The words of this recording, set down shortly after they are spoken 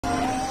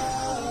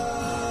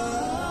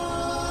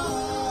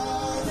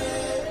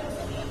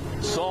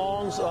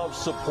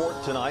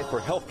support tonight for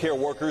healthcare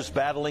workers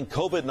battling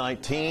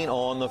COVID-19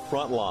 on the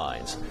front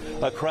lines.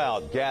 A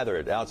crowd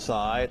gathered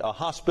outside a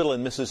hospital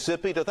in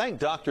Mississippi to thank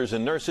doctors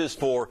and nurses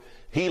for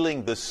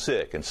healing the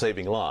sick and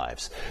saving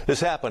lives. This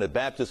happened at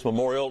Baptist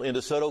Memorial in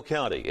DeSoto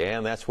County,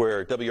 and that's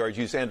where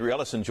WRG's Andrew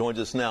Ellison joins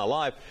us now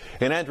live.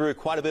 And Andrew,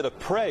 quite a bit of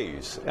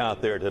praise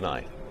out there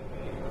tonight.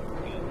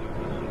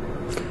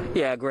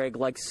 Yeah, Greg,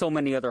 like so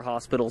many other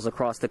hospitals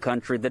across the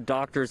country, the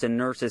doctors and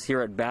nurses here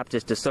at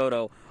Baptist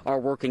DeSoto are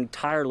working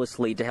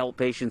tirelessly to help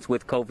patients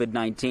with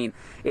COVID-19.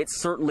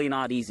 It's certainly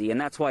not easy, and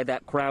that's why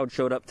that crowd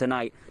showed up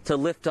tonight to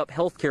lift up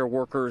healthcare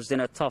workers in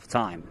a tough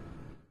time.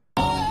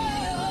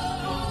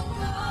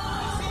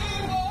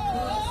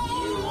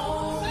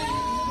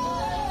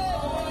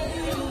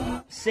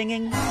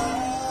 Singing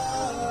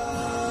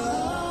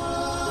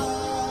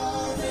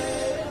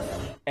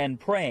and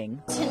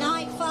praying.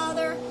 Tonight,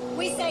 Father,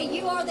 we say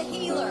you are the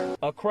healer.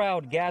 A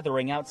crowd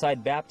gathering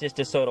outside Baptist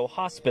DeSoto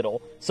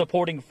Hospital,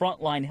 supporting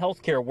frontline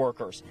healthcare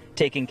workers,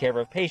 taking care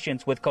of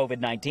patients with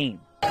COVID-19.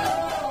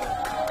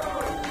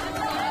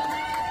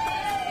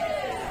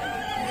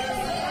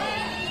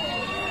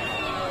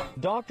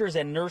 Doctors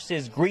and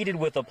nurses greeted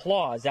with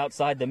applause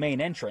outside the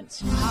main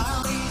entrance.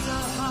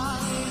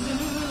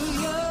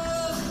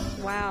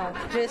 Wow,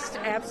 just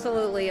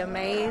absolutely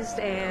amazed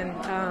and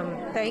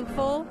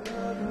thankful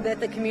that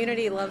the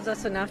community loves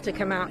us enough to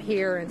come out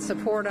here and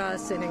support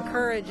us and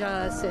encourage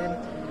us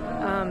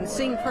and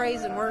sing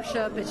praise and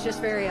worship. It's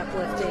just very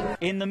uplifting.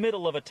 In the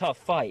middle of a tough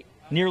fight,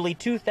 nearly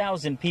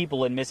 2,000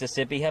 people in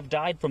Mississippi have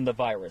died from the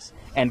virus,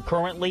 and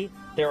currently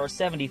there are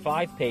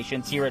 75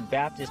 patients here at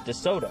Baptist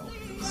DeSoto,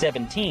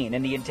 17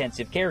 in the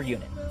intensive care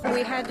unit.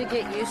 We had to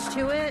get used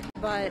to it,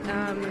 but,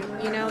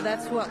 you know,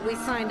 that's what we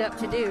signed up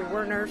to do.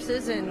 We're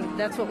nurses, and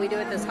that's what we do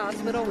at this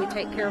hospital. We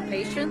take care of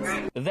patients.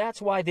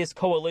 That's why this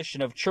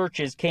coalition of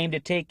churches came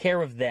to take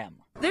care of them.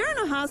 They're in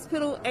a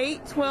hospital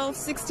 8, 12,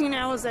 16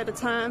 hours at a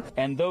time.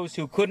 And those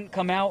who couldn't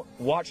come out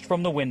watched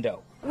from the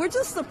window. We're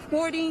just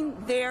supporting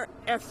their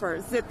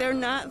efforts, that they're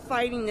not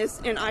fighting this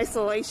in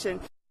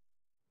isolation.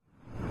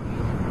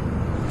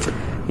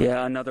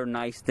 Yeah, another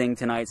nice thing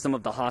tonight, some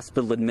of the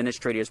hospital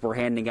administrators were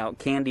handing out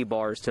candy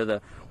bars to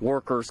the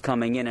workers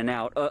coming in and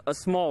out. A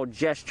small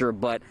gesture,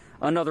 but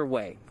another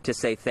way to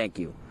say thank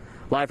you.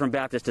 Live from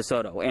Baptist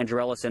DeSoto, Andrew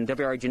Ellison,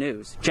 WRG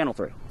News, Channel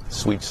 3.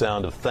 Sweet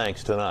sound of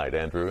thanks tonight,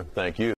 Andrew. Thank you.